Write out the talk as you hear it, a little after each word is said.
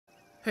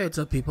Hey, what's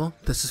up, people?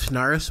 This is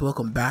Panaorios.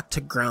 Welcome back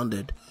to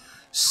Grounded.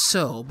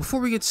 So,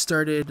 before we get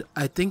started,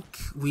 I think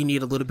we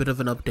need a little bit of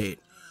an update.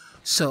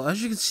 So,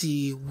 as you can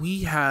see,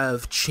 we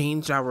have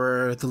changed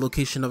the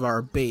location of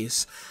our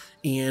base,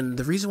 and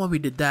the reason why we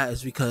did that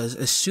is because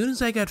as soon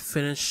as I got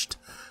finished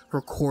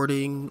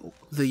recording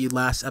the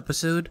last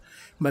episode,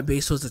 my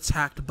base was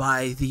attacked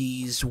by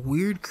these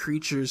weird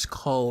creatures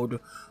called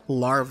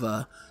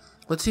larvae.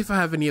 Let's see if I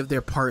have any of their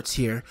parts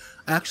here.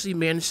 I actually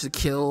managed to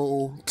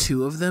kill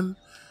 2 of them.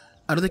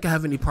 I don't think I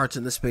have any parts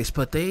in this base,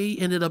 but they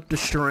ended up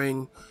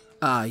destroying,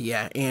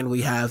 and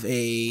we have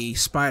a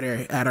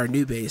spider at our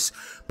new base,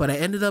 but I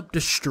ended up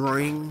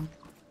destroying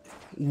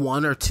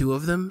 1 or 2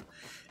 of them,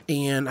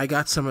 and I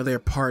got some of their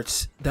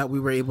parts that we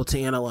were able to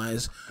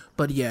analyze.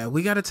 But yeah,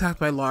 we got attacked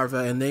by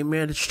larvae, and they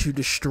managed to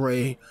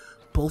destroy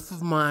both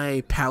of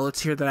my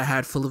pallets here that I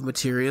had full of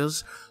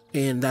materials,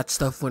 and that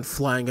stuff went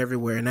flying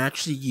everywhere, and I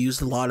actually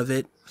used a lot of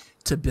it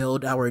to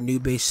build our new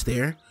base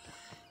there.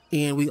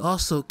 And we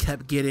also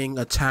kept getting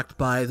attacked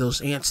by those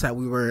ants that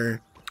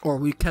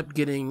we kept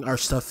getting our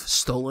stuff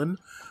stolen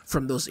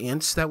from those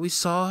ants that we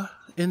saw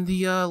in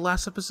the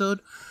last episode.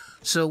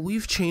 So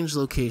we've changed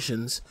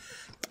locations,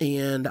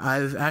 and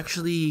I've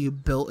actually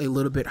built a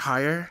little bit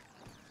higher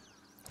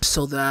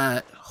so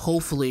that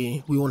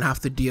hopefully we won't have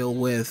to deal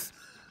with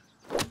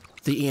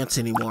the ants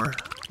anymore.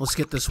 Let's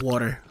get this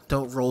water.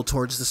 Don't roll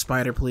towards the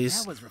spider,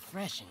 please. That was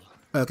refreshing.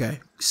 Okay,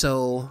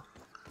 so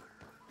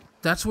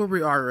that's where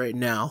we are right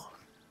now.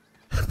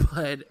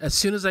 But as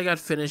soon as I got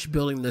finished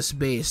building this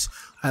base,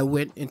 I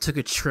went and took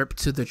a trip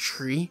to the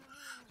tree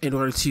in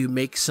order to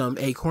make some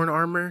acorn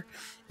armor.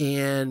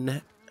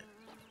 And,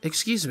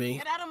 excuse me,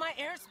 Get out of my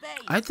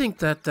airspace. I think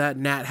that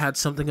gnat had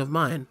something of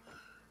mine.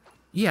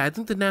 Yeah, I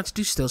think the gnats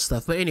do steal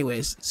stuff. But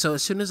anyways, so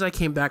as soon as I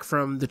came back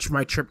from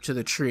my trip to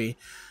the tree,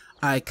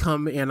 I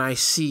come and I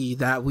see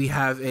that we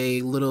have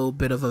a little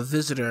bit of a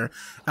visitor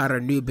at our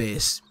new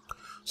base.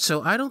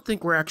 So I don't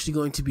think we're actually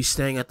going to be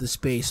staying at this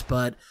base,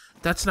 but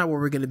that's not what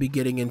we're going to be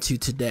getting into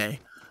today.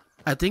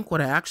 I think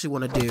what I actually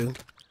want to do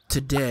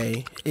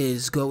today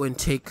is go and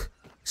take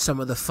some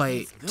of the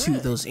fight to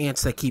those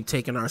ants that keep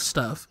taking our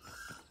stuff.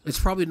 It's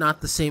probably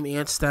not the same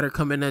ants that are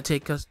coming to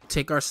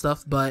take our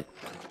stuff, but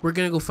we're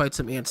going to go fight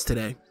some ants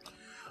today.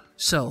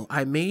 So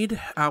I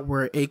made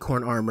our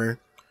acorn armor.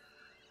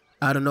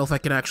 I don't know if I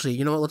can actually,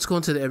 you know what, let's go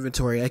into the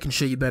inventory. I can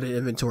show you better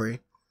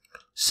inventory.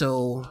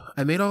 So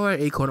I made all our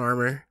acorn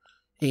armor,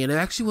 and it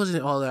actually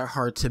wasn't all that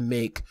hard to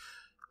make.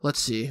 Let's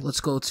see,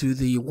 let's go to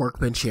the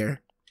workbench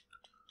here.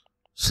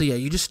 So yeah,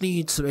 you just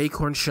need some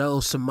acorn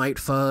shells, some mite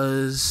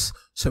fuzz,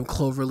 some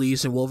clover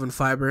leaves, and woven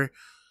fiber,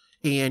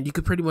 and you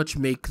could pretty much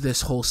make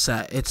this whole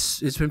set. It's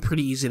been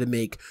pretty easy to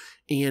make,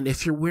 and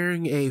if you're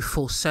wearing a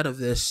full set of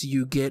this,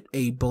 you get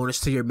a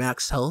bonus to your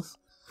max health.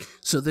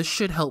 So this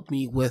should help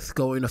me with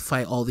going to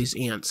fight all these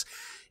ants.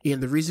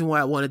 And the reason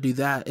why I want to do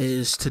that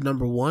is to,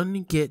 number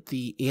 1, get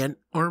the ant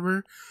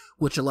armor,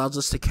 which allows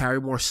us to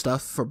carry more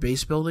stuff for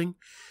base building,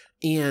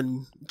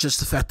 and just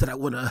the fact that I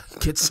want to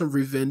get some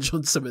revenge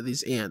on some of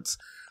these ants.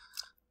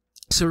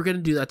 So we're going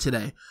to do that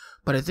today.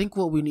 But I think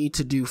what we need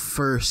to do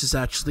first is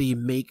actually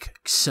make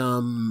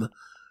some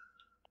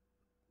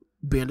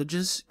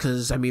bandages,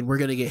 because, I mean, we're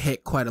going to get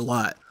hit quite a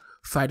lot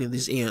fighting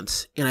these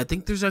ants. And I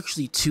think there's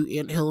actually 2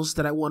 anthills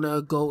that I want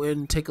to go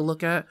and take a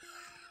look at.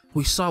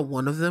 We saw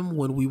one of them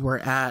when we were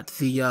at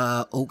the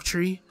oak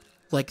tree.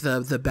 Like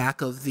the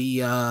back of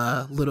the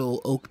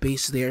little oak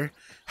base there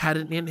had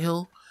an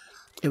anthill.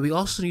 And we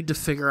also need to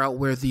figure out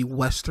where the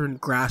western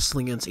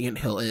grasslands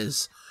anthill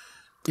is.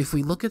 If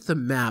we look at the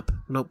map,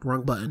 nope,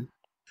 wrong button.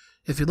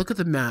 If you look at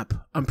the map,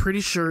 I'm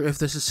pretty sure if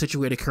this is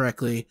situated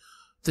correctly,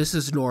 this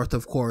is north,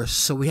 of course.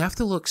 So we have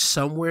to look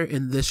somewhere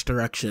in this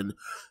direction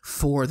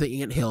for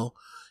the anthill.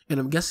 And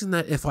I'm guessing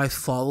that if I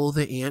follow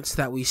the ants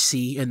that we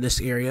see in this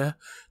area,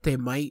 they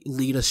might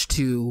lead us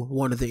to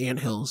one of the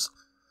anthills.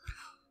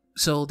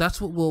 So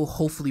that's what we'll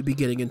hopefully be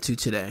getting into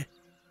today.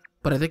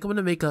 But I think I'm going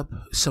to make up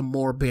some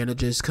more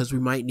bandages because we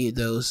might need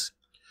those.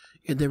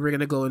 And then we're going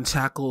to go and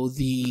tackle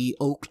the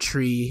oak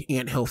tree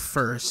anthill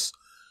first.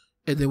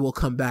 And then we'll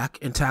come back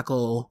and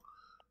tackle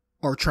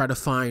or try to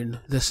find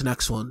this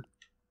next one.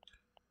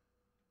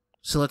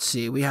 So let's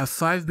see. We have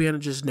 5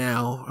 bandages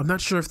now. I'm not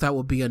sure if that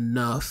will be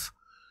enough.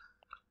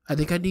 I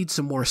think I need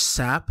some more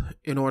sap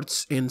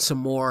and some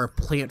more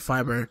plant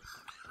fiber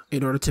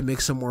in order to make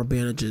some more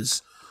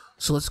bandages.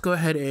 So let's go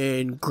ahead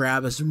and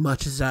grab as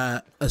much as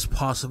that as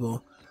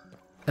possible.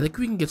 I think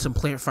we can get some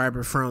plant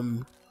fiber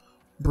from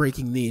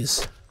breaking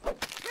these.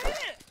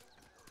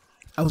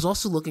 I was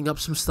also looking up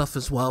some stuff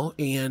as well,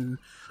 and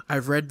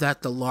I've read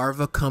that the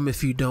larvae come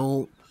if you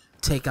don't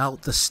take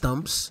out the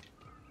stumps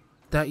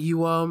that you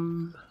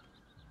when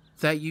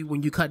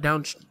you cut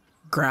down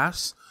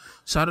grass.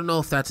 So I don't know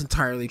if that's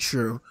entirely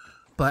true,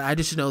 but I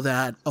just know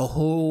that a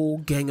whole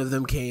gang of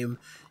them came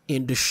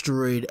and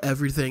destroyed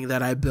everything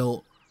that I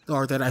built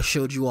or that I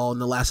showed you all in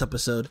the last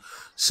episode.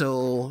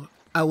 So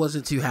I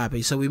wasn't too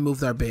happy, so we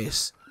moved our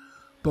base.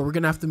 But we're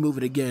going to have to move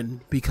it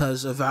again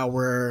because of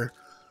our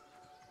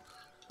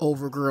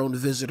overgrown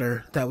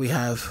visitor that we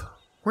have.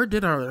 Where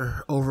did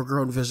our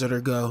overgrown visitor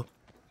go?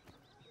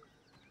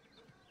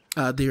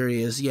 There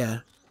he is, yeah.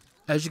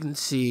 As you can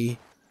see,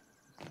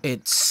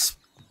 it's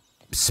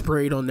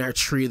sprayed on that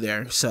tree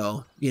there,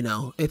 so, you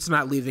know, it's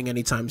not leaving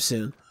anytime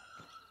soon.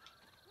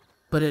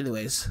 But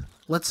anyways,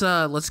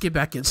 let's get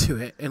back into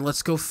it, and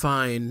let's go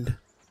find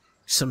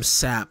some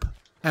sap.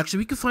 Actually,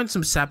 we can find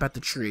some sap at the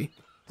tree.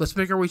 Let's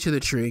make our way to the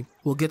tree.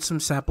 We'll get some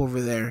sap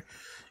over there,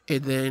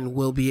 and then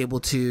we'll be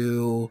able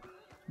to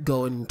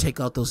go and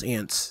take out those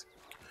ants.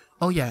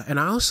 Oh yeah, and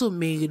I also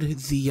made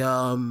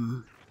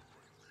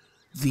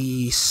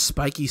the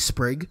spiky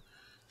sprig.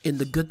 And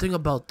the good thing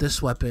about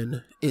this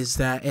weapon is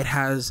that it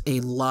has a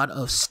lot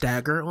of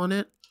stagger on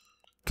it.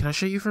 Can I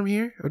show you from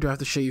here? Or do I have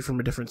to show you from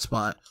a different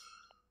spot?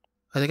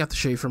 I think I have to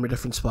show you from a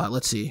different spot.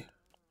 Let's see.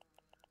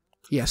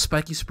 Yeah,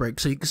 spiky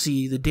sprig. So you can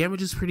see the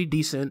damage is pretty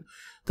decent.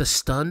 The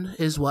stun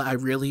is what I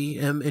really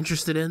am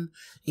interested in.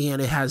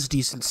 And it has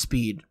decent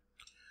speed.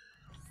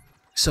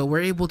 So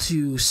we're able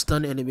to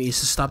stun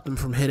enemies to stop them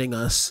from hitting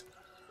us.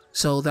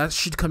 So that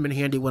should come in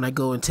handy when I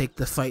go and take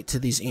the fight to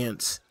these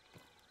ants.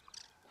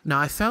 Now,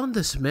 I found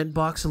this mint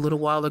box a little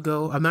while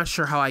ago. I'm not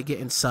sure how I get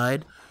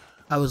inside.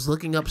 I was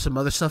looking up some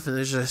other stuff, and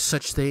there's a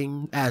such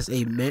thing as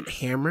a mint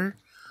hammer.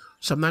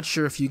 So I'm not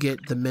sure if you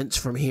get the mints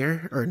from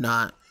here or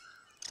not.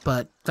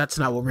 But that's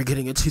not what we're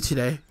getting into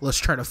today. Let's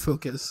try to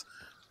focus.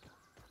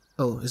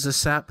 Oh, is this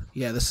sap?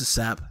 Yeah, this is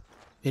sap.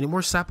 Any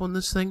more sap on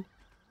this thing?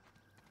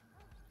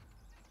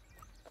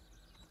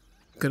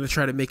 Gonna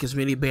try to make as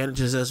many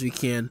bandages as we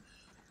can.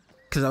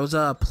 Because I was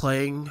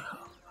playing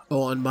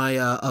on my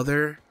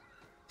other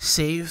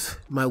save,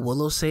 my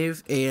Willow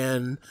save,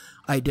 and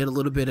I did a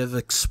little bit of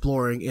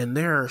exploring, and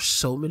there are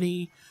so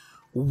many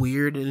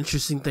weird and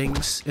interesting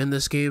things in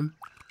this game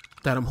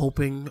that I'm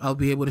hoping I'll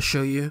be able to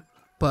show you.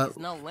 But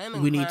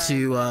we need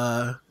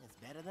to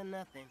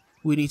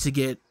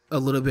get a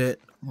little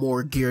bit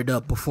more geared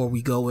up before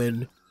we go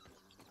and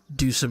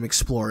do some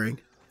exploring.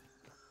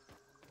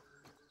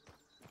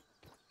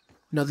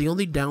 Now, the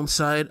only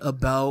downside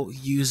about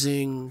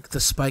using the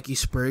spiky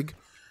sprig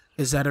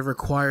is that it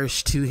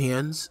requires 2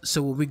 hands,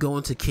 so when we go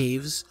into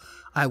caves,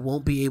 I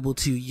won't be able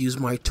to use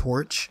my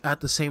torch at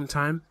the same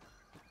time.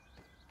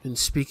 And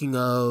speaking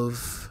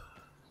of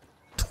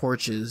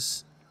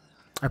torches,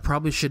 I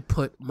probably should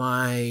put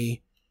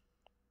my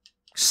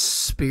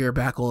spear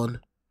back on.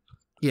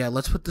 Yeah,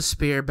 let's put the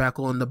spear back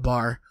on the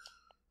bar,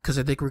 because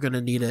I think we're going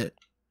to need it.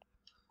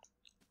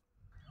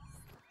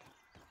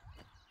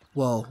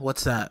 Whoa,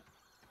 what's that?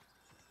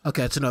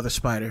 Okay, it's another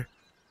spider.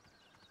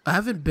 I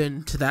haven't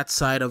been to that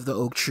side of the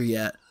oak tree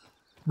yet.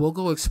 We'll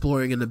go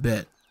exploring in a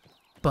bit.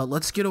 But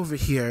let's get over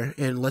here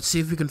and let's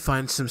see if we can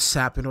find some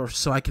sap in order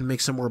so I can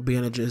make some more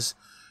bandages.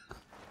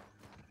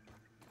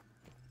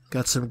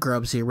 Got some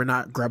grubs here. We're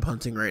not grub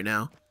hunting right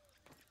now.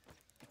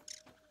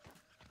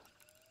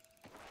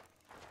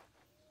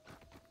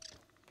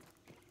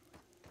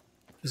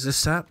 Is this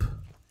sap?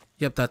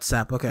 Yep, that's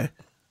sap. Okay.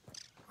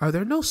 Are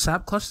there no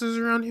sap clusters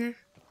around here?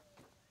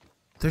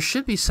 There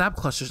should be sap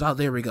clusters. Oh,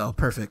 there we go.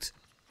 Perfect.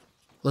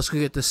 Let's go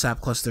get this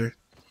sap cluster.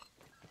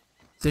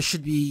 This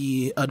should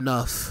be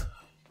enough.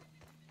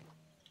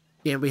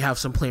 And we have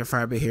some plant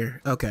fiber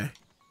here. Okay.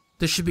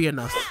 This should be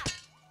enough.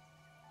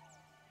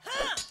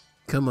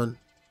 Come on.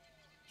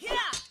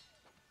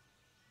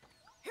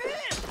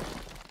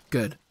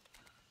 Good.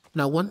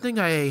 Now, one thing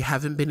I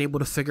haven't been able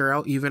to figure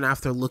out, even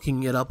after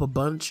looking it up a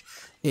bunch,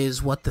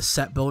 is what the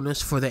set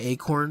bonus for the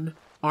acorn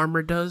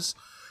armor does.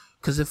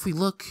 Because if we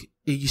look,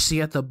 you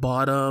see at the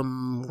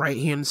bottom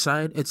right-hand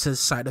side, it says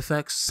side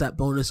effects, set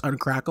bonus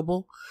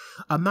uncrackable.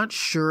 I'm not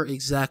sure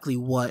exactly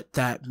what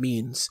that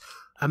means.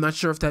 I'm not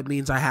sure if that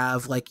means I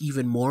have, like,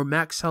 even more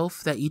max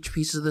health that each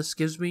piece of this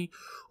gives me,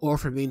 or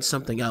if it means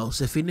something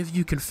else. If any of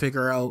you can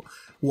figure out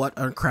what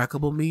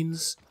uncrackable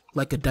means,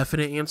 like a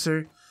definite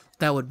answer,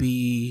 that would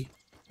be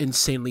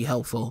insanely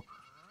helpful.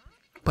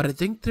 But I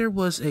think there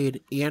was an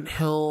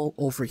anthill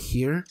over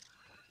here.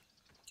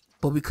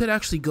 But we could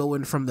actually go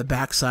in from the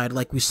backside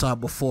like we saw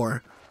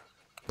before.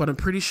 But I'm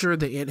pretty sure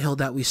the anthill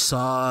that we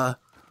saw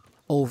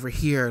over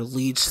here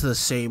leads to the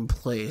same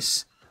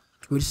place.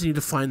 We just need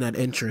to find that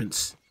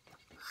entrance.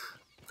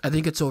 I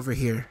think it's over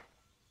here.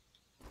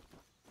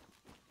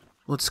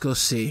 Let's go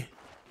see.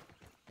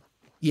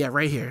 Yeah,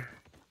 right here.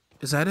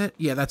 Is that it?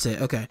 Yeah, that's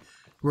it. Okay.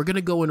 We're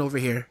gonna go in over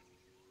here.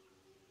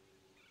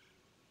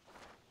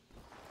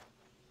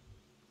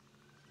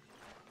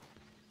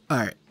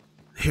 Alright.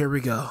 Here we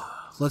go.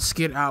 Let's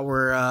get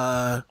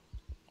our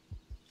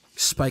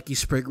spiky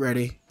sprig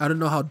ready. I don't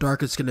know how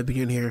dark it's gonna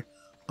be in here.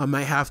 I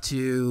might have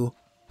to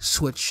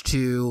switch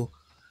to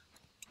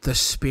the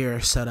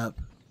spear setup.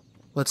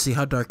 Let's see,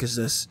 how dark is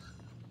this?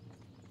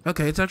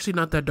 Okay, it's actually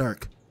not that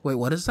dark. Wait,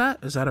 what is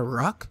that? Is that a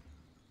rock?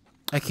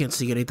 I can't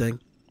see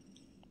anything.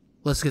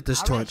 Let's get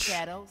this torch.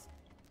 Shadows.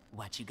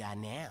 What you got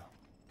now?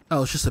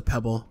 Oh, it's just a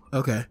pebble.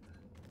 Okay.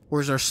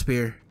 Where's our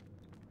spear?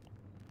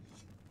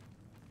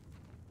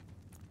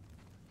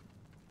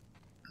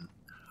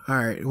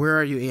 Alright, where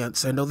are you,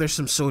 ants? I know there's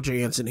some soldier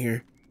ants in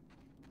here.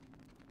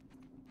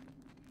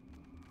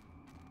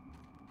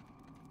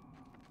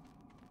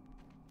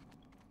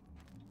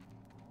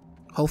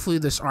 Hopefully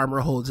this armor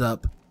holds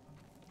up.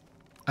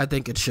 I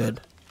think it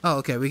should. Oh,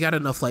 okay, we got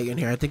enough light in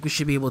here. I think we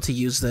should be able to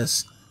use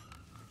this.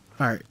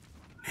 Alright,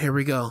 here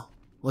we go.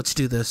 Let's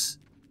do this.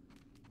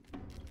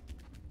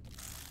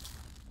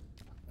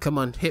 Come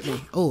on, hit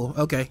me. Oh,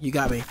 okay, you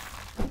got me.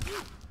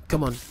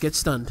 Come on, get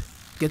stunned.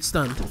 Get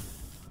stunned.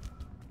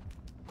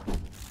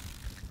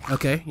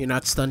 Okay, you're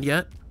not stunned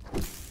yet.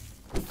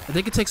 I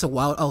think it takes a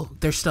while. Oh,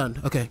 they're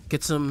stunned. Okay,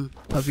 get some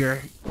of your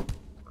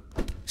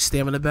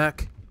stamina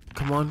back.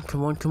 Come on,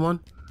 come on, come on.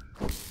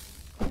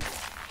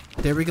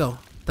 There we go.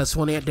 That's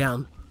one ant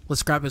down.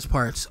 Let's grab his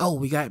parts. Oh,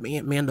 we got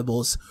ant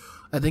mandibles.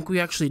 I think we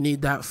actually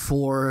need that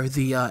for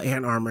the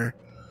ant armor.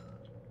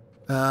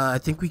 I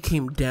think we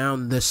came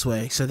down this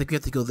way, so I think we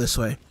have to go this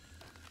way.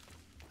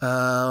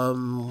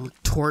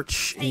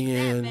 Torch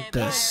and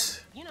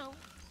this.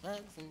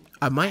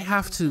 I might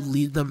have to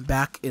lead them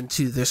back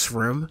into this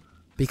room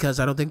because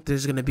I don't think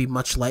there's going to be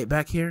much light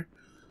back here.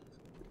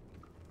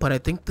 But I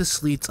think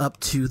this leads up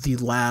to the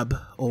lab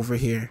over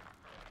here.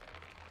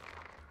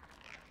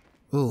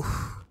 Ooh.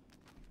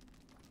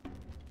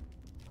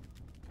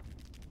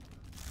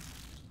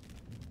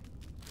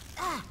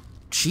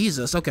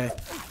 Jesus, okay.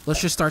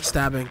 Let's just start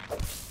stabbing.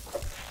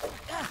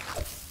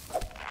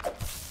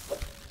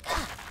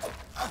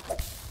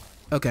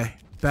 Okay,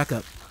 back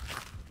up.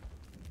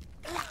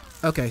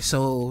 Okay,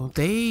 so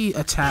they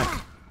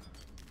attack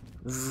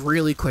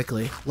really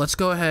quickly. Let's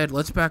go ahead,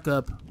 let's back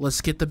up,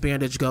 let's get the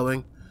bandage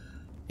going,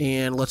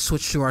 and let's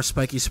switch to our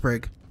spiky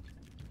sprig.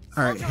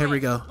 Alright, here we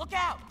go. Look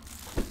out!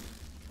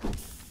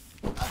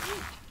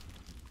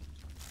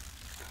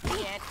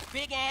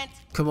 Big ant.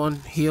 Come on,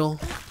 heal,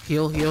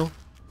 heal, heal.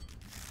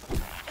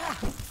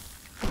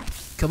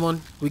 Come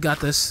on, we got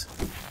this.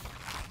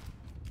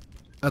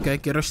 Okay,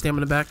 get our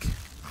stamina back.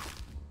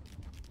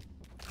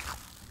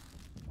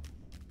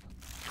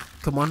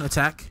 Come on,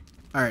 attack.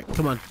 Alright,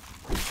 come on.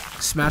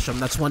 Smash them.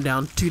 That's one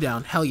down, two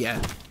down. Hell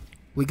yeah.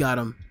 We got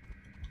him.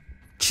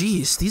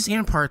 Jeez, these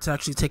ant parts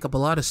actually take up a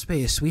lot of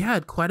space. We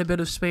had quite a bit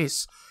of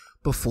space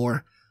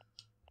before.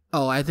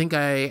 Oh, I think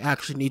I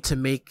actually need to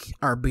make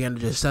our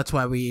bandages. That's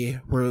why we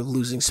were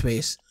losing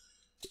space.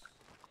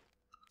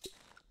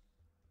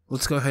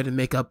 Let's go ahead and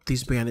make up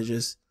these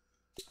bandages.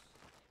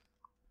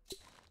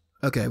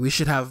 Okay, we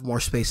should have more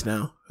space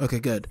now. Okay,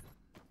 good.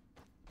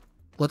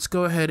 Let's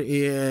go ahead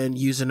and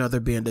use another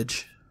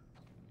bandage.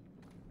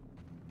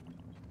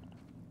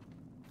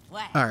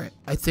 Alright,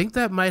 I think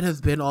that might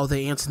have been all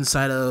the ants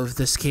inside of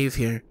this cave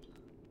here.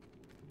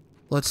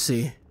 Let's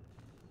see.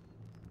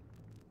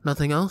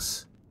 Nothing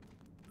else?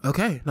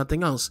 Okay,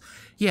 nothing else.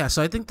 Yeah,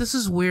 so I think this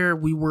is where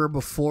we were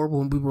before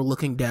when we were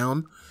looking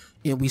down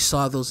and we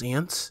saw those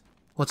ants.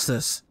 What's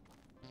this?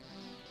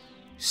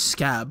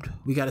 Scabbed.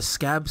 We got a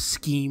scab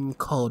scheme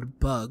called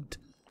bugged.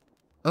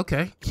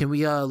 Okay, can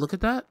we look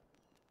at that?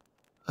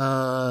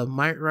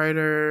 Might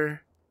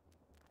Rider.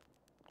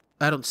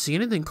 I don't see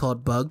anything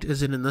called bugged.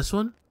 Is it in this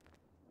one?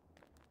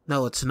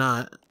 No, it's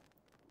not.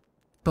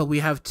 But we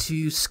have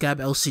two scab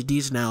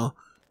LCDs now.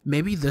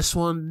 Maybe this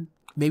one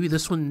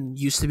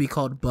used to be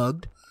called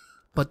bugged,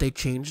 but they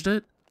changed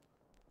it.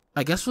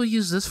 I guess we'll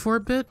use this for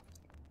a bit.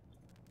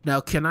 Now,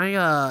 can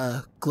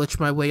I glitch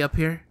my way up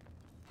here?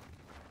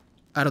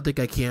 I don't think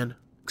I can.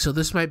 So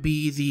this might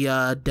be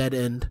the dead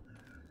end.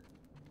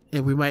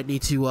 And we might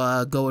need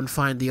to go and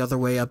find the other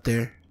way up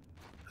there.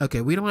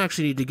 Okay, we don't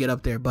actually need to get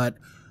up there, but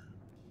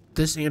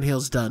this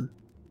anthill's done.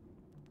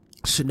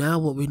 So now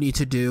what we need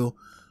to do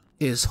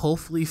is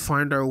hopefully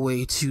find our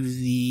way to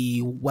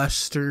the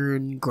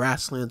western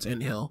grasslands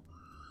anthill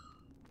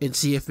and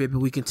see if maybe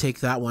we can take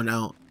that one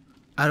out.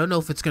 I don't know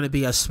if it's going to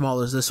be as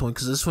small as this one,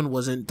 because this one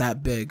wasn't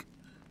that big.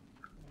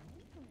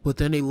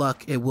 With any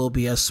luck, it will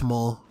be as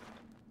small.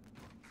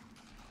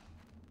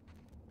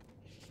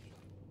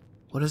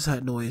 What is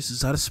that noise?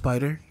 Is that a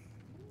spider?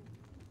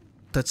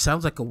 That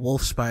sounds like a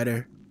wolf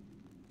spider.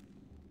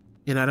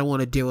 And I don't want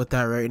to deal with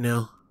that right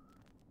now.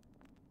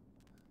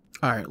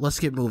 Alright, let's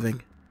get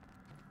moving.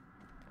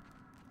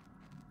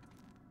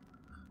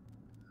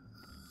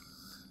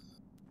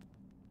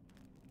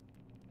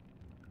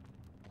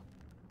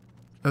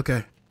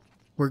 Okay,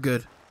 we're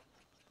good.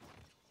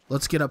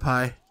 Let's get up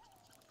high.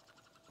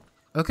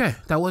 Okay,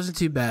 that wasn't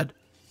too bad.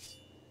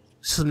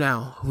 So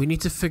now, we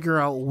need to figure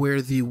out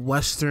where the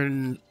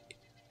western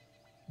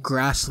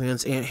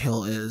grasslands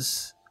anthill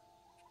is.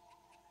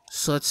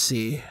 So let's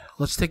see.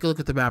 Let's take a look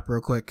at the map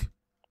real quick.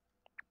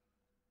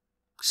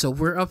 So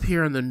we're up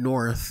here in the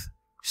north.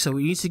 So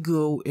we need to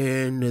go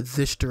in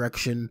this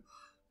direction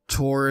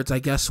towards, I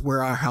guess,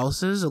 where our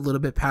house is, a little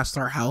bit past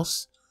our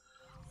house.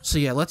 So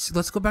yeah, let's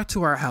go back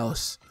to our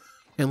house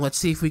and let's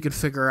see if we can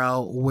figure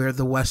out where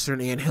the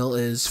western anthill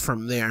is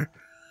from there.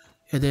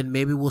 And then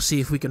maybe we'll see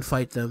if we can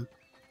fight them.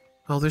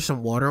 Oh, there's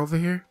some water over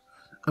here.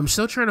 I'm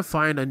still trying to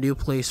find a new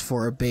place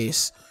for a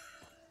base.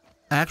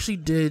 I actually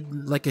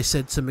did, like I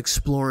said, some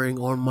exploring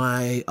on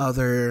my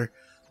other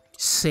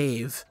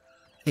save.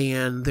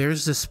 And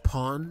there's this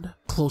pond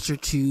closer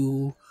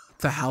to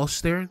the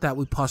house there that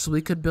we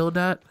possibly could build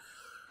at.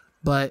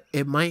 But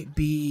it might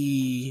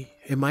be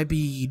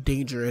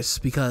dangerous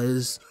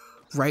because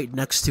right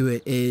next to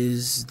it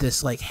is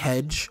this like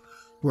hedge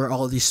where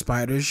all these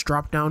spiders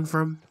drop down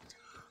from.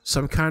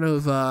 So I'm kind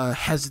of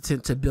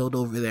hesitant to build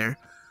over there.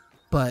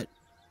 But,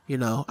 you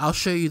know, I'll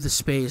show you the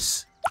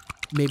space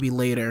maybe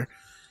later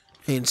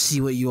and see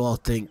what you all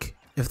think,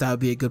 if that would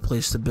be a good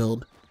place to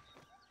build.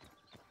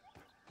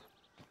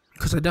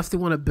 Because I definitely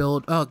want to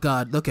build... Oh,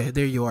 God. Okay,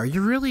 there you are.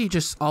 You're really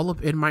just all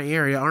up in my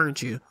area,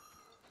 aren't you?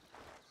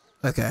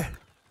 Okay.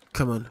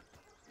 Come on.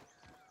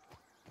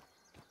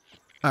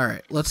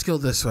 Alright, let's go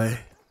this way.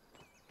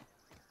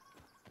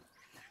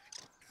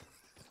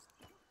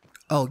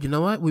 Oh, you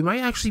know what? We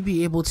might actually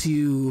be able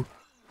to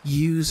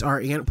use our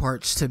ant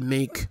parts to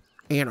make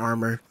ant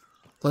armor.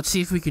 Let's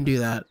see if we can do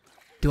that.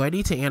 Do I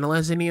need to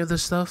analyze any of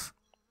this stuff?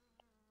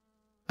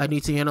 I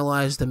need to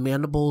analyze the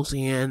mandibles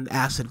and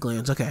acid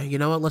glands. Okay, you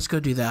know what? Let's go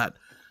do that.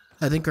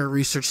 I think our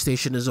research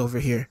station is over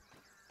here.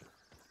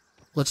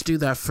 Let's do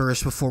that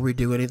first before we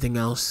do anything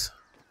else.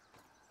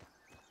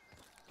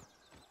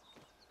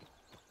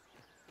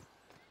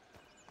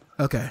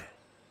 Okay.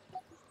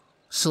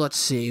 So let's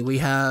see. We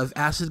have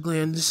acid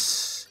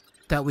glands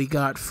that we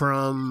got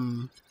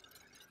from...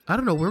 I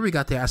don't know where we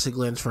got the acid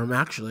glands from,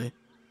 actually.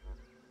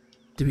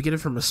 Did we get it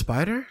from a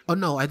spider? Oh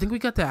no, I think we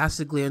got the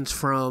acid glands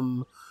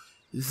from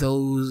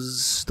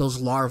those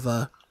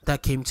larvae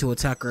that came to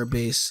attack our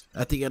base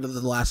at the end of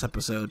the last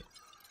episode.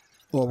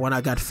 Or when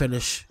I got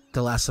finished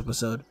the last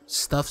episode.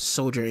 Stuffed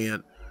soldier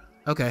ant.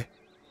 Okay.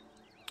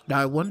 Now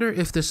I wonder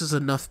if this is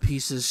enough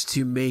pieces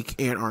to make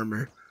ant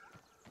armor.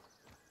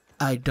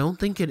 I don't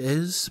think it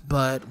is,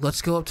 but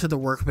let's go up to the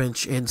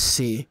workbench and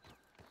see.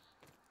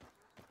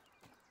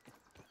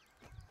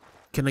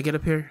 Can I get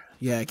up here?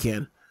 Yeah, I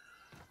can.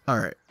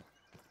 Alright.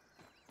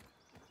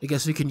 I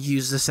guess we can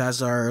use this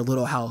as our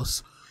little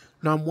house.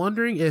 Now I'm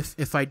wondering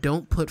if I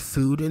don't put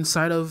food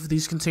inside of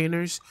these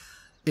containers,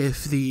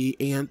 if the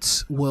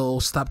ants will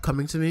stop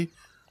coming to me.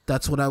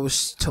 That's what I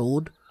was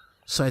told.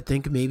 So I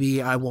think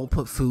maybe I won't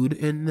put food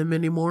in them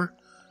anymore.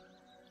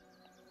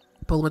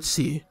 But let's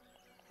see.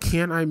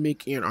 Can I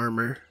make ant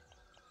armor?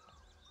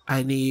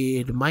 I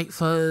need mite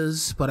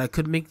fuzz, but I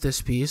could make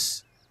this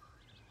piece.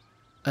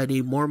 I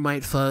need more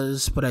mite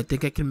fuzz, but I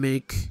think I can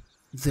make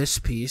this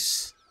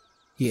piece.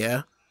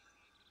 Yeah.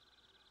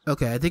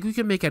 Okay, I think we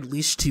can make at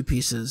least 2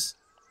 pieces.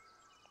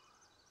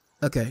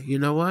 Okay, you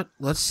know what?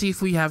 Let's see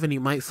if we have any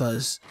mite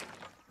fuzz.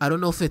 I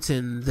don't know if it's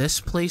in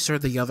this place or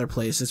the other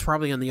place. It's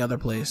probably in the other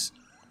place.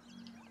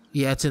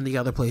 Yeah, it's in the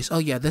other place. Oh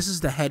yeah, this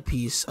is the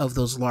headpiece of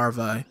those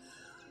larvae.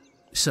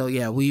 So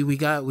yeah, we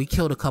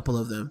killed a couple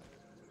of them.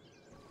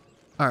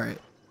 Alright,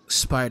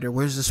 spider.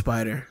 Where's the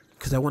spider?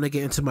 Because I want to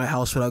get into my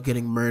house without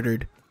getting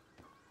murdered.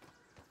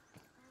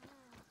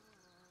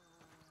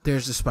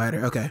 There's the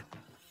spider. Okay,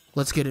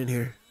 let's get in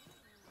here.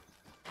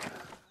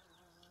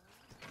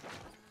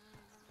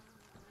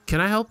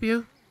 Can I help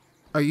you?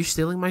 Are you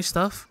stealing my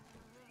stuff?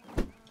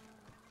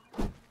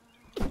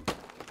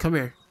 Come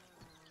here.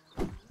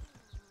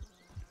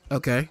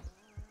 Okay.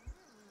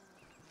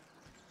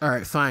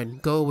 Alright, fine.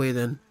 Go away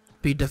then.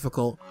 Be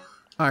difficult.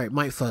 Alright,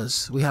 mite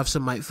fuzz. We have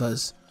some mite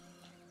fuzz.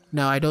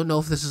 Now, I don't know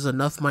if this is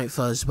enough mite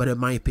fuzz, but it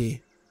might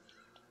be.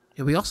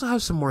 And we also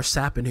have some more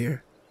sap in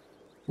here.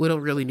 We don't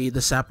really need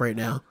the sap right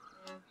now.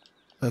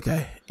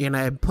 Okay, and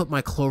I put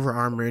my clover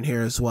armor in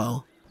here as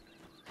well.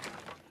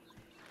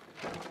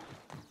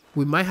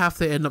 We might have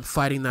to end up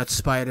fighting that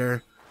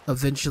spider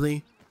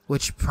eventually,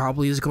 which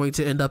probably is going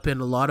to end up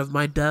in a lot of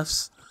my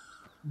deaths.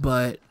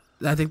 But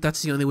I think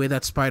that's the only way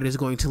that spider is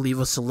going to leave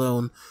us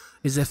alone,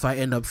 is if I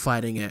end up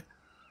fighting it.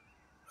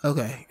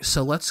 Okay,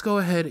 so let's go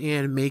ahead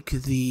and make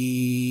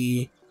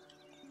the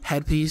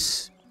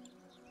headpiece,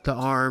 the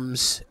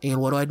arms,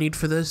 and what do I need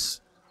for this?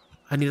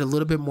 I need a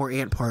little bit more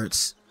ant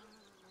parts.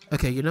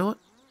 Okay, you know what?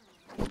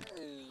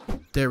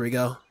 There we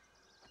go.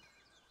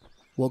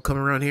 Won't come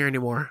around here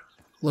anymore.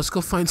 Let's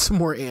go find some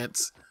more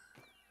ants.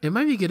 It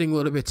might be getting a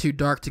little bit too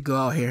dark to go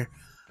out here.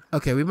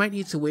 Okay, we might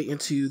need to wait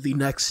into the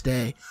next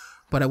day,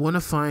 but I want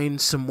to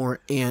find some more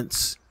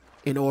ants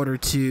in order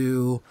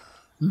to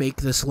make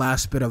this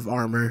last bit of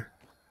armor.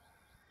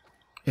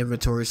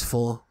 Inventory's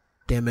full.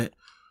 Damn it.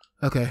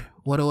 Okay,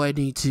 what do I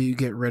need to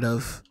get rid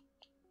of?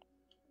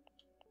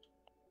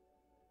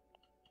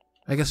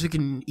 I guess we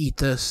can eat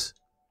this.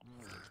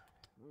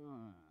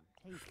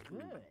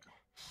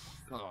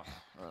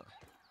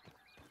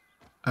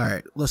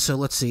 Alright, so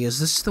let's see. Is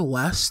this the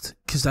west?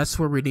 Because that's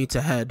where we need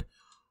to head.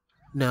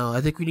 No,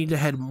 I think we need to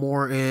head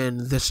more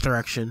in this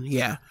direction.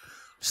 Yeah.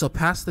 So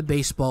past the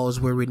baseball is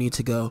where we need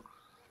to go.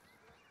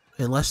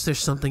 Unless there's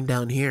something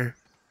down here.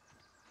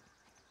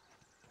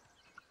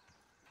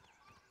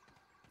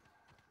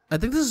 I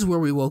think this is where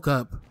we woke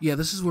up. Yeah,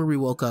 this is where we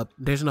woke up.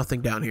 There's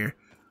nothing down here.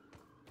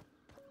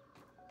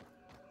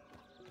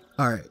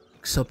 Alright,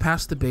 so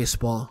past the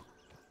baseball.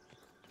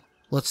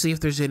 Let's see if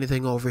there's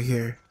anything over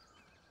here.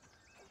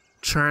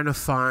 Trying to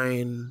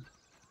find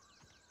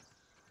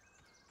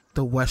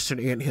the western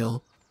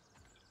anthill.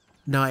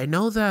 Now, I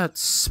know that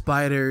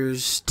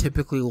spiders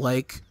typically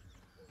like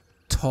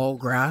tall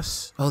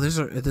grass. Oh,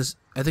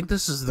 I think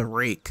this is the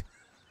rake.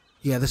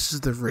 Yeah, this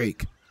is the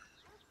rake.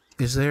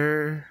 Is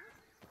there...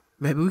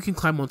 Maybe we can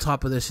climb on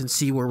top of this and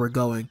see where we're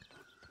going.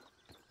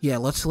 Yeah,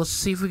 let's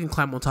see if we can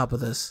climb on top of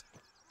this.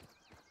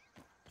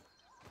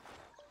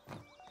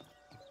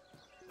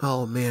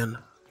 Oh, man.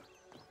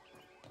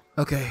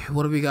 Okay,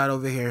 what do we got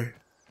over here?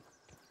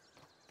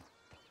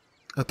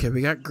 Okay,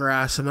 we got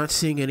grass. I'm not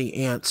seeing any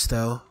ants,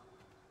 though.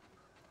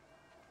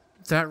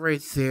 That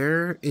right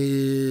there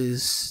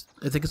is...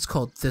 I think it's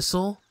called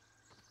thistle.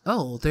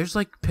 Oh, there's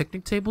like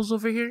picnic tables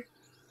over here?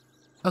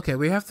 Okay,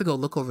 we have to go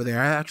look over there.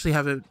 I actually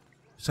haven't...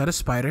 Is that a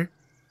spider?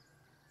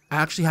 I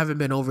actually haven't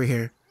been over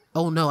here.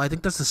 Oh no, I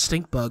think that's a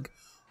stink bug.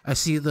 I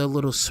see the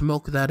little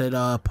smoke that it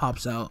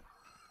pops out.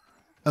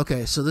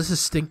 Okay, so this is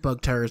stink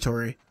bug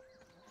territory.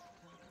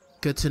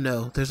 Good to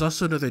know. There's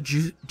also another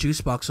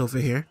juice box over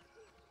here,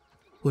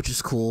 which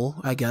is cool,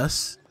 I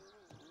guess.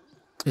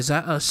 Is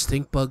that a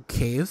stink bug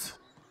cave?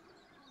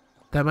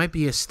 That might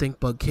be a stink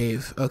bug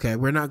cave. Okay,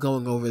 we're not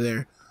going over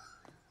there.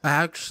 I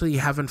actually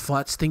haven't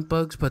fought stink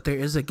bugs, but there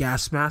is a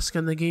gas mask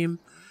in the game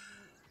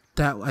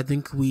that I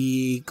think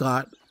we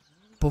got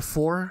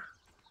before,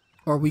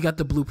 or we got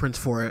the blueprints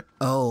for it.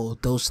 Oh,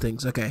 those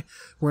things. Okay,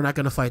 we're not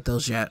gonna fight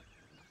those yet.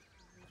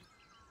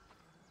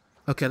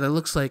 Okay, that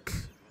looks like...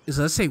 Does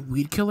that say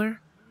weed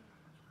killer?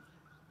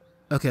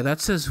 Okay,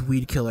 that says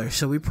weed killer,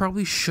 so we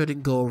probably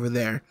shouldn't go over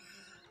there.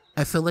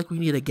 I feel like we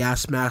need a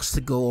gas mask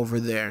to go over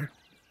there.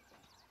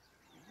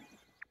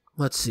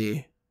 Let's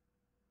see.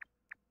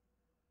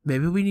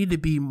 Maybe we need to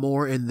be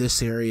more in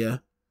this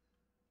area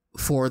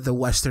for the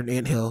Western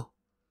Anthill.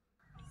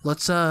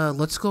 Let's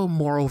go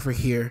more over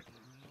here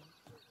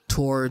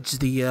towards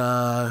the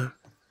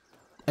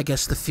I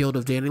guess the field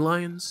of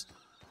dandelions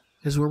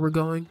is where we're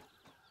going.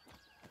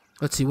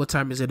 Let's see, what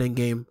time is it in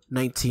game?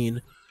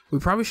 19. We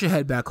probably should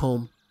head back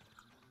home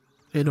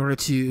in order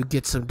to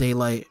get some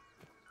daylight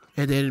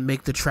and then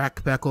make the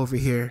track back over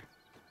here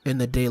in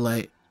the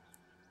daylight.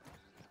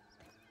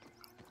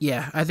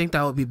 Yeah, I think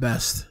that would be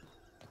best.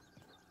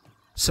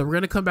 So we're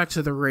gonna come back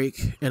to the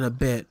rake in a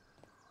bit,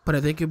 but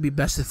I think it'd be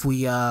best if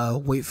we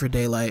wait for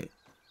daylight,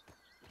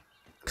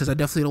 because I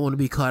definitely don't want to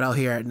be caught out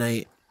here at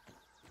night.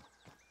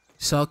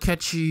 So I'll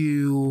catch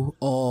you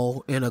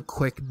all in a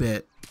quick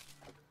bit.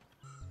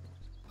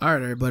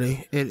 Alright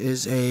everybody, it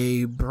is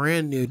a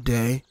brand new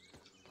day,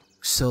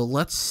 so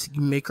let's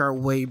make our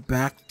way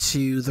back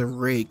to the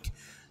rake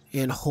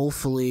and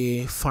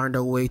hopefully find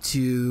our way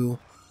to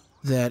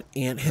that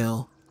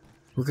anthill.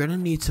 We're gonna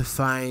need to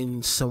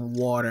find some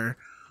water.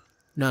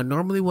 Now,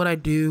 normally what I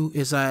do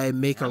is I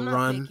make a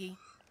run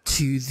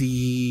to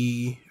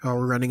the... Oh,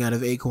 we're running out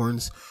of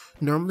acorns.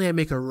 Normally I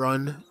make a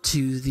run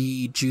to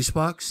the juice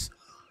box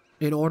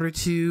in order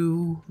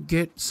to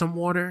get some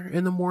water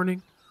in the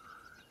morning.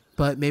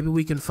 But maybe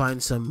we can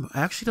find some.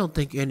 I actually don't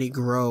think any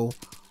grow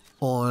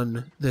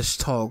on this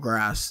tall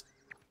grass,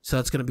 so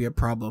that's gonna be a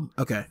problem.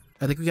 Okay,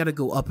 I think we gotta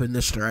go up in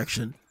this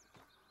direction.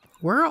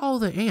 Where are all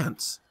the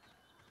ants?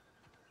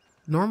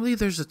 Normally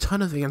there's a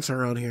ton of ants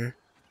around here.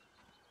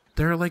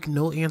 There are like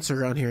no ants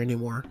around here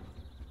anymore.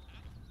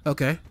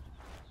 Okay.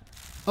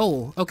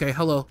 Oh, okay,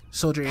 hello,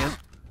 soldier ant.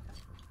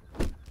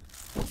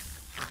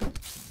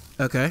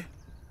 Okay,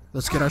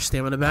 let's get our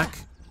stamina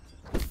back.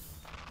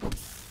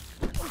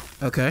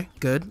 Okay,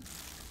 good.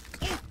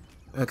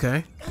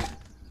 Okay.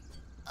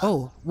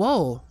 Oh,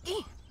 whoa.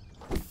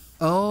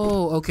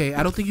 Oh, okay,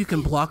 I don't think you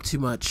can block too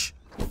much.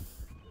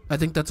 I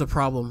think that's a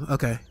problem.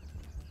 Okay.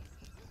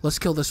 Let's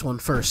kill this one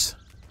first.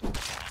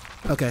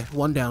 Okay,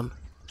 one down.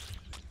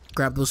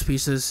 Grab those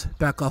pieces,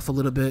 back off a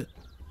little bit.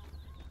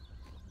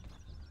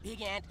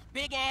 Big ant,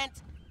 big ant.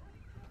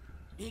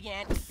 Big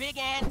ant, big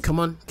ant. Come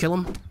on, kill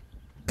him.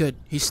 Good,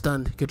 he's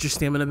stunned. Get your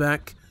stamina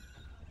back.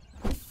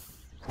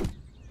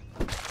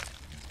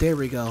 There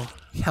we go.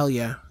 Hell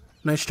yeah.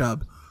 Nice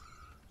job.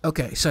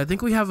 Okay, so I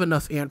think we have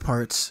enough ant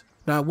parts.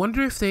 Now, I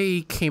wonder if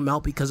they came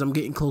out because I'm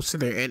getting close to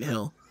their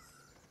anthill.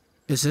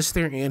 Is this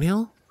their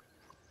anthill?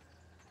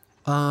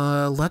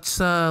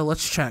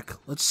 Let's check.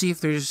 Let's see if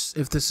this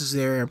is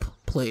their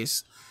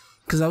place.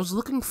 Because I was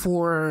looking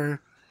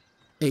for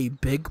a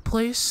big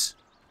place,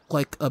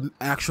 like an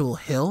actual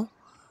hill.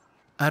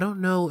 I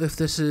don't know if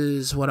this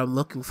is what I'm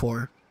looking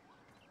for.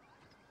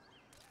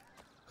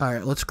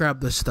 Alright, let's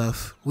grab this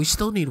stuff. We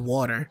still need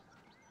water.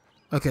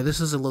 Okay, this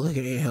doesn't look like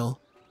an anthill.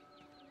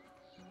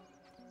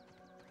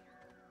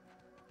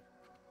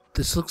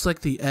 This looks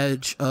like the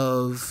edge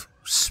of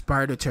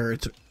spider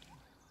territory.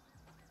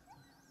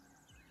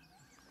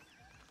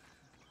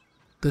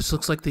 This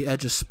looks like the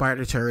edge of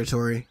spider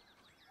territory.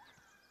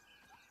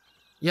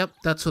 Yep,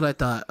 that's what I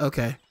thought.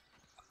 Okay.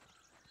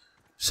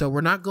 So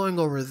we're not going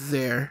over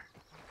there.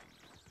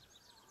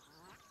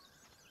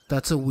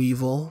 That's a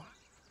weevil.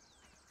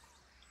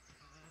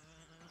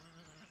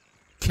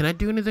 Can I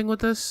do anything with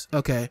this?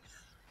 Okay.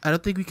 I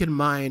don't think we can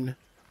mine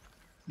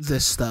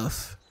this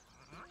stuff.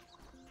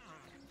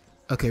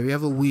 Okay, we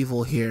have a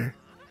weevil here.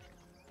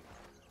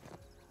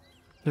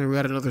 And we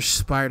got another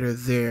spider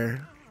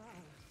there.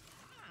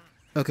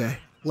 Okay.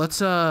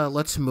 Let's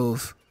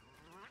move.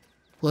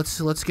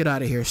 Let's get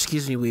out of here.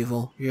 Excuse me,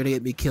 weevil. You're gonna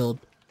get me killed.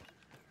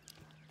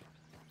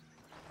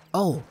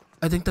 Oh,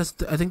 I think this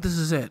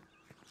is it.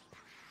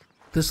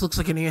 This looks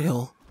like an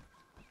anthill.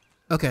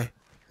 Okay,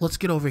 let's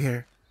get over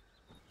here.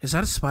 Is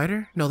that a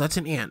spider? No, that's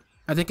an ant.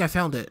 I think I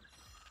found it.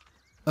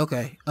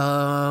 Okay,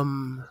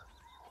 am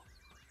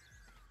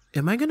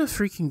I gonna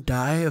freaking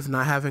die of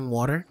not having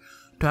water?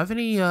 Do I have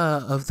any,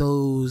 of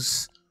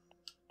those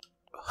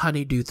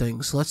honeydew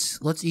things?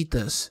 Let's eat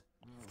this.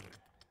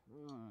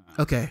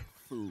 Okay.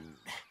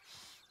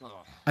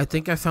 I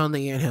think I found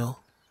the anthill.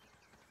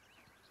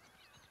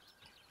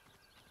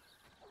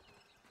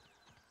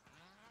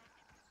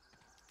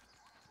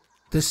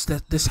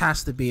 This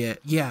has to be it.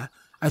 Yeah,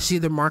 I see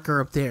the marker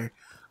up there.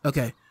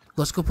 Okay,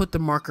 let's go put the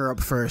marker up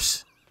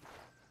first.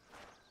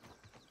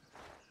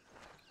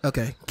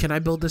 Okay, can I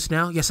build this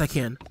now? Yes, I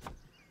can.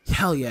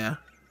 Hell yeah.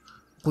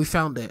 We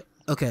found it.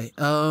 Okay,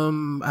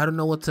 I don't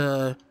know what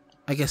to...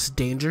 I guess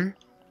danger?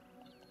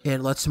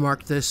 And let's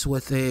mark this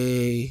with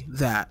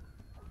that.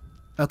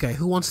 Okay,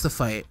 who wants to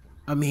fight?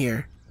 I'm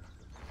here.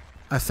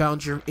 I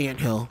found your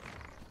anthill,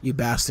 you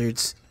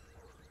bastards.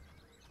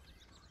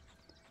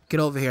 Get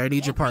over here, I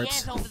need your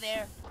parts.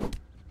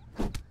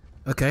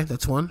 Okay,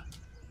 that's one.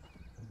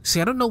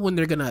 See, I don't know when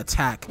they're gonna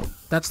attack.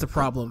 That's the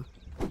problem.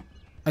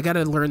 I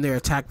gotta learn their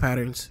attack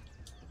patterns.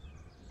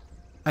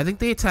 I think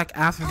they attack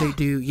after they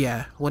do,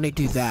 yeah, when they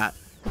do that.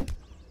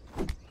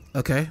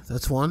 Okay,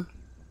 that's one.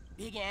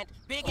 Big ant,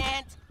 big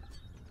ant.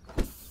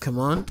 Come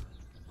on.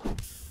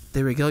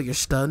 There we go, you're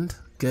stunned.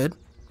 Good.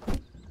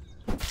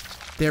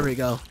 There we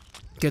go.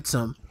 Get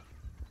some.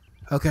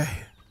 Okay.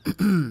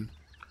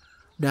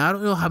 Now, I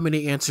don't know how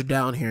many ants are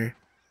down here,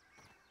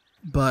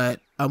 but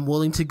I'm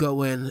willing to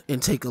go in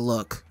and take a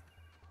look.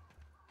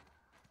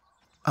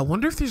 I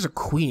wonder if there's a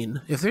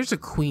queen. If there's a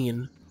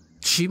queen,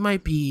 she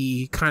might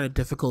be kind of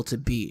difficult to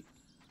beat.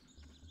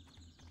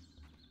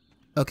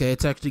 Okay,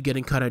 it's actually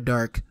getting kind of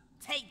dark.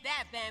 Take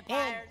that,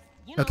 vampires.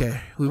 You know,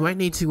 Okay, we might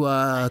need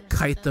to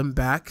kite them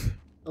back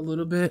a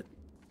little bit.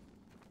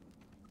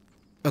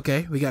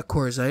 Okay, we got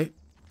quartzite.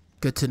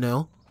 Good to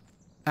know.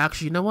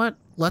 Actually, you know what?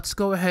 Let's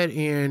go ahead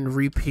and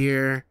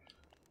repair.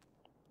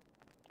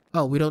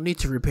 Oh, we don't need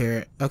to repair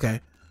it.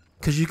 Okay.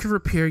 Because you can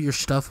repair your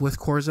stuff with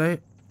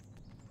quartzite.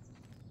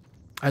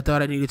 I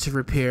thought I needed to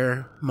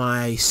repair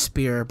my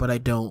spear, but I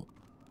don't.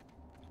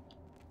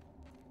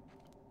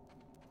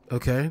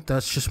 Okay,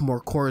 that's just more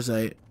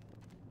quartzite.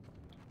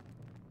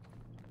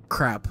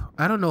 Crap.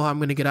 I don't know how I'm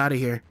going to get out of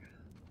here.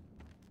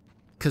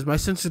 Because my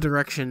sense of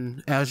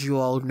direction, as you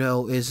all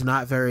know, is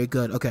not very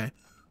good. Okay.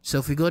 So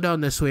if we go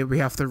down this way, we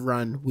have to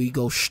run. We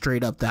go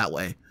straight up that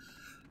way.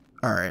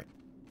 Alright.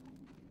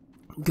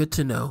 Good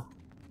to know.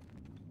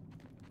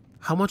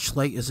 How much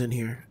light is in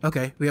here?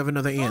 Okay, we have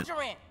another ant.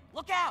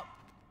 Look out!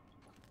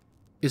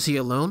 Is he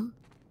alone?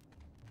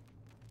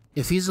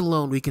 If he's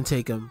alone, we can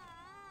take him.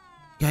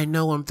 Yeah, I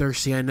know I'm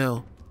thirsty, I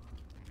know.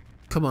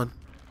 Come on.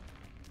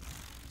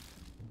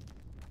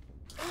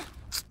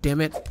 Damn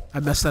it, I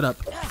messed that up.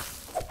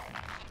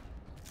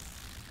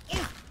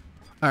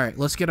 Alright,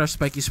 let's get our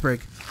spiky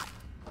sprig.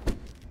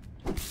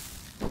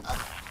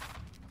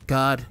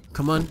 God,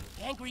 come on.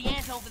 Angry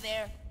ant over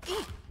there.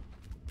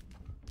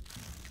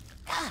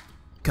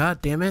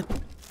 God damn it.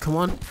 Come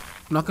on.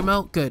 Knock him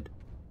out. Good.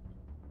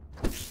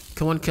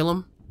 Come on, kill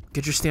him.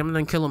 Get your stamina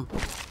and kill him.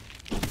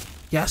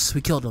 Yes,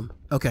 we killed him.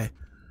 Okay.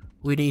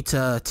 We need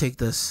to take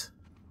this.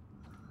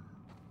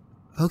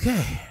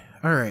 Okay.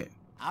 Alright.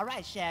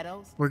 Alright,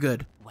 Shadows. We're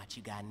good. What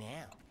you got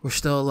now? We're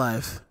still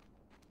alive.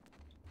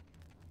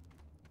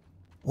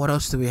 What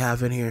else do we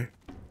have in here?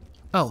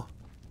 Oh.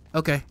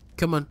 Okay.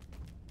 Come on.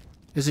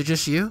 Is it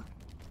just you?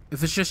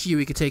 If it's just you,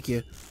 we can take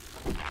you.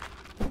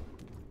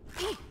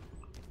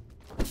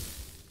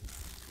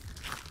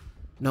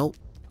 Nope.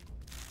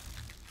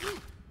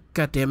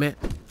 God damn it.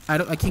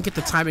 I can't get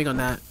the timing on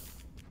that.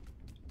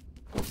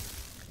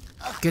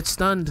 Get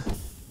stunned.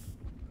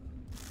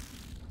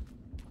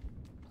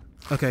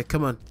 Okay,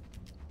 come on.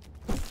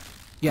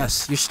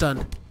 Yes, you're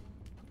stunned.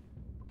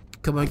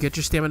 Come on, get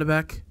your stamina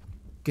back.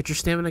 Get your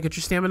stamina, get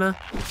your stamina.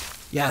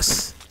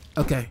 Yes.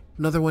 Okay,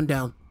 another one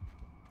down.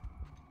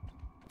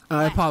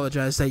 I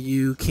apologize that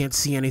you can't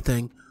see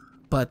anything,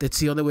 but it's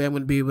the only way I'm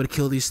going to be able to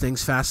kill these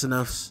things fast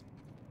enough.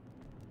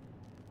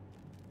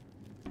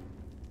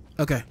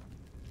 Okay,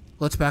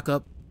 let's back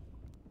up.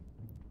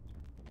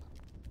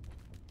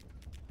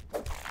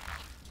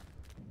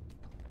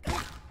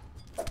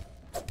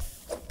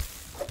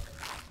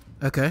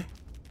 Okay.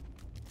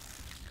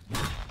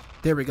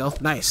 There we go.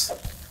 Nice.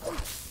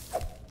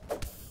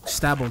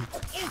 Stab him.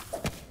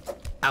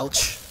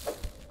 Ouch.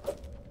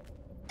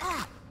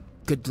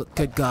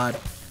 Good God.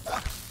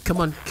 Come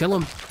on, kill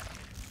him.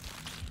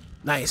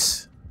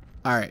 Nice.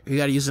 Alright, we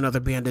gotta use another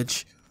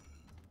bandage.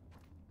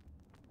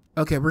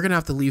 Okay, we're gonna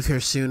have to leave here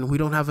soon. We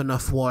don't have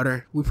enough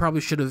water. We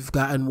probably should have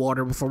gotten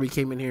water before we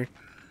came in here.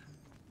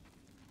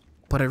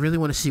 But I really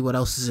want to see what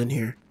else is in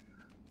here.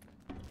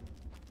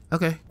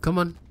 Okay, come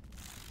on.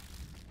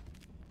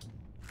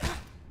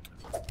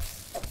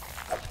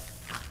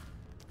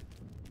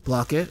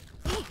 Block it.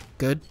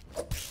 Good.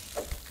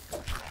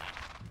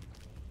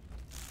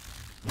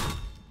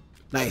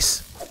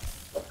 Nice.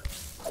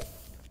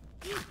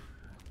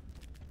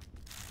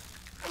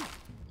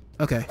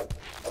 Okay.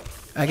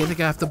 I think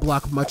I have to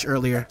block much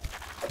earlier.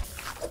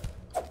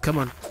 Come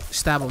on.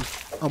 Stab him.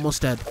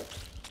 Almost dead.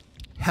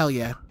 Hell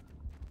yeah.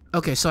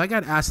 Okay, so I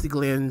got acid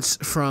glands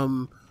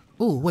from...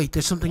 Oh, wait,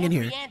 there's something in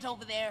here.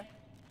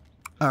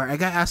 Alright, I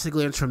got acid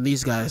glands from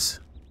these guys.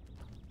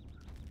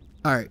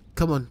 Alright,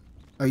 come on.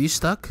 Are you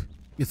stuck?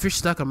 If you're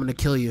stuck, I'm gonna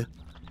kill you.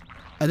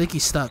 I think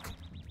he's stuck.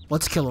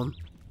 Let's kill him.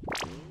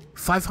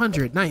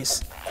 500,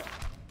 nice.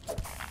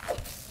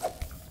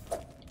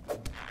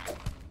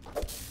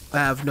 I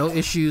have no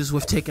issues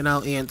with taking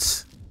out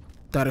ants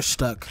that are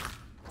stuck.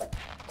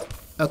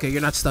 Okay,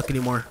 you're not stuck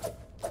anymore.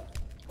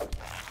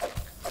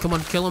 Come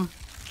on, kill him.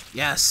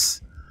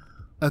 Yes.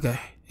 Okay,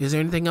 is there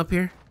anything up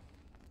here?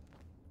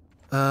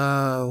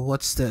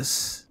 What's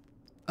this?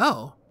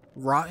 Oh,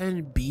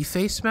 rotten bee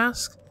face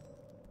mask?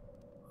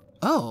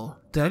 Oh,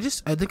 I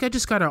think I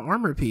just got an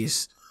armor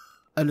piece.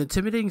 An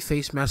intimidating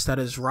face mask that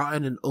is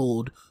rotten and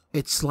old.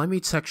 Its slimy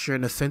texture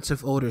and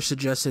offensive odor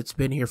suggests it's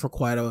been here for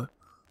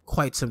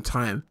quite some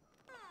time.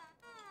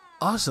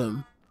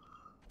 Awesome.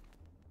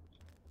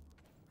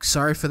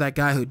 Sorry for that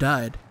guy who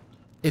died.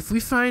 If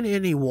we find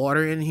any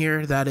water in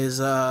here that is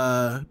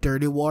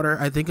dirty water,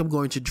 I think I'm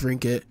going to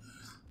drink it.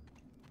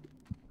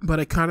 But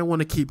I kind of want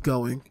to keep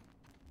going.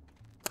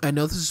 I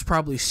know this is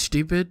probably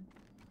stupid,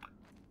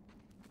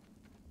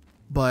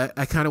 but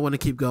I kind of want to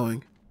keep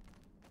going.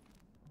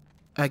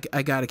 I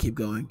gotta keep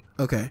going.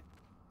 Okay.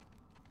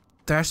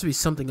 There has to be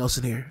something else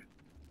in here.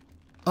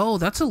 Oh,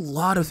 that's a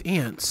lot of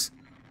ants.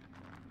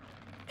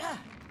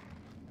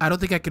 I don't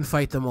think I can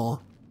fight them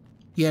all.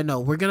 Yeah, no,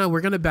 we're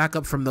gonna back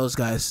up from those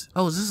guys.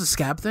 Oh, is this a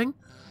scab thing?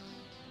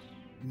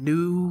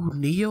 New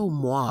Neo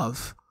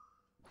Mauve.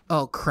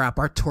 Oh crap,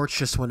 our torch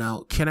just went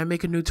out. Can I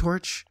make a new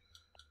torch?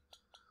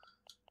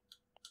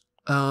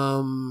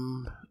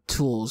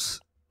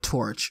 Tools.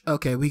 Torch.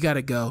 Okay, we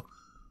gotta go.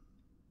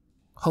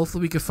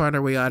 Hopefully we can find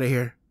our way out of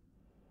here.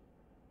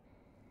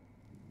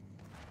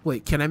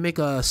 Wait, can I make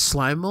a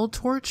slime mold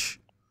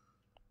torch?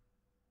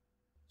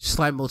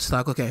 Slime mold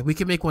stock. Okay, we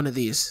can make one of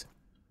these.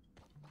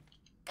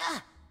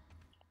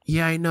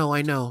 Yeah, I know,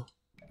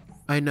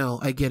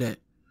 I get it.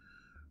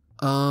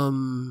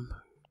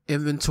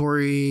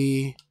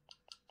 Inventory,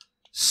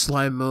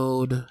 slime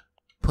mode,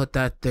 put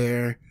that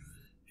there,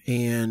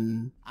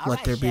 and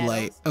let there be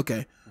light.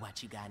 Okay.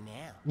 What you got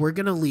now? We're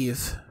gonna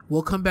leave.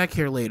 We'll come back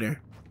here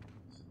later.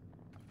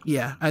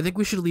 Yeah, I think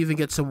we should leave and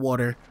get some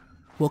water.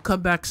 We'll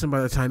come back some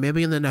other time.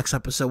 Maybe in the next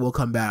episode we'll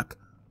come back.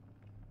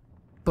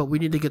 But we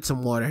need to get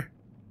some water.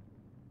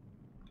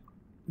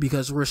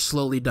 Because we're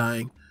slowly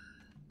dying.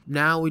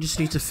 Now we just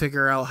need to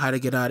figure out how to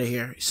get out of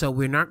here. So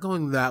we're not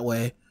going that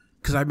way,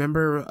 because I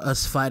remember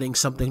us fighting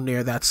something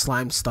near that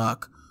slime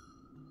stock.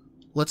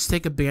 Let's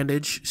take a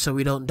bandage so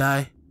we don't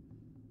die.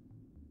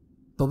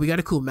 But we got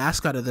a cool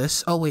mask out of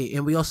this. Oh wait,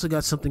 and we also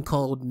got something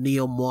called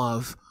Neo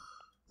Mauve.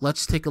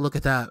 Let's take a look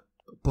at that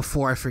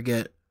before I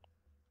forget.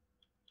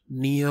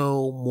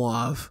 Neo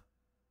Mauve.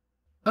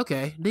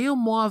 Okay, Neo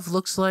Mauve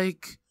looks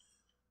like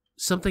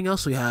something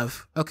else we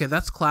have. Okay,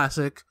 that's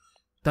classic.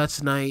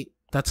 That's night.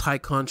 That's high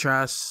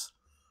contrast.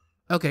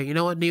 Okay, you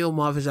know what? Neo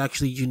Mauve is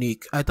actually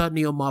unique. I thought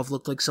Neo Mauve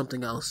looked like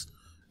something else.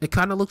 It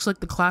kind of looks like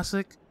the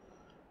classic.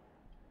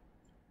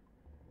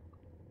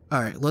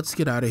 Alright, let's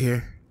get out of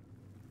here.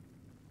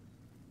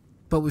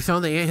 But we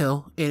found the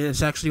anthill, and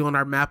it's actually on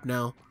our map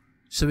now,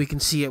 so we can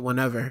see it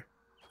whenever.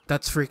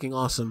 That's freaking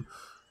awesome.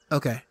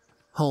 Okay,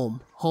 home.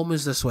 Home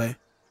is this way.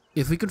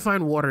 If we can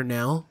find water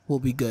now, we'll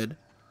be good.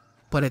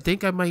 But I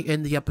think I might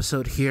end the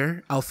episode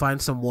here. I'll find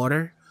some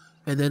water.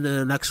 And then in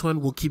the next one,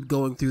 we'll keep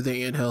going through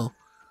the anthill.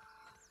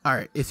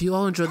 Alright, if you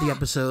all enjoyed the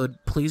episode,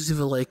 please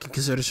leave a like and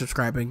consider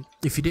subscribing.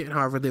 If you didn't,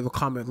 however, leave a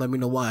comment, let me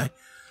know why.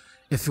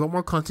 If you want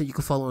more content, you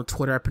can follow on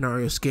Twitter at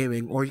Panaorios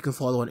Gaming, or you can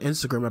follow on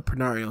Instagram at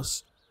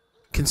Panaorios.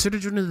 Consider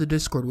joining the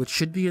Discord, which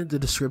should be in the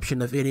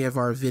description of any of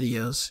our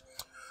videos.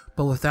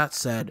 But with that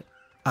said,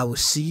 I will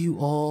see you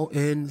all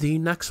in the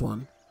next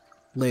one.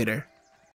 Later.